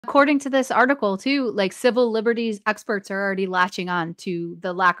According to this article too, like civil liberties experts are already latching on to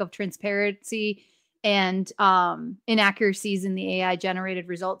the lack of transparency and inaccuracies in the AI generated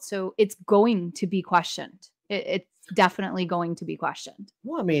results. So it's going to be questioned. It's definitely going to be questioned.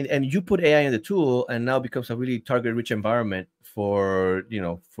 Well, I mean, and you put AI in the tool, and now becomes a really target-rich environment for, you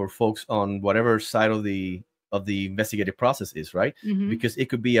know, for folks on whatever side of the investigative process is, right? Mhm. Because it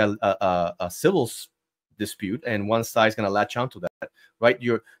could be a civil dispute, and one side's going to latch onto that, right?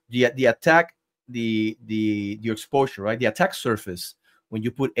 The attack, the exposure, right? The attack surface when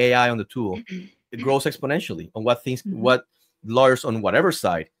you put AI on the tool, it grows exponentially on what things, Mhm. what lawyers on whatever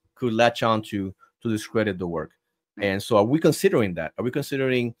side could latch on to discredit the work. Right. And so, are we considering that? Are we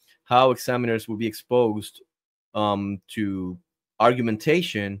considering how examiners will be exposed to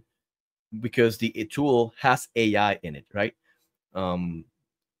argumentation because the tool has AI in it, right? Um,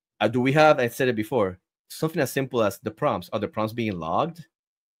 do we have? I said it before. Something as simple as the prompts. Are the prompts being logged?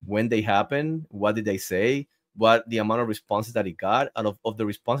 When they happen? What did they say? What the amount of responses that it got? Out of the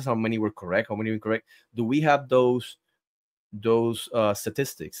responses, how many were correct? How many were incorrect? Do we have those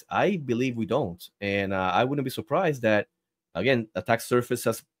statistics? I believe we don't, and I wouldn't be surprised that, again, attack surface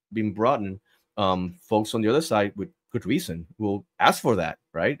has been broadened. Folks on the other side, with good reason, will ask for that,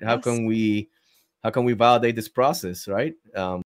 right? Yes. How can we validate this process, right?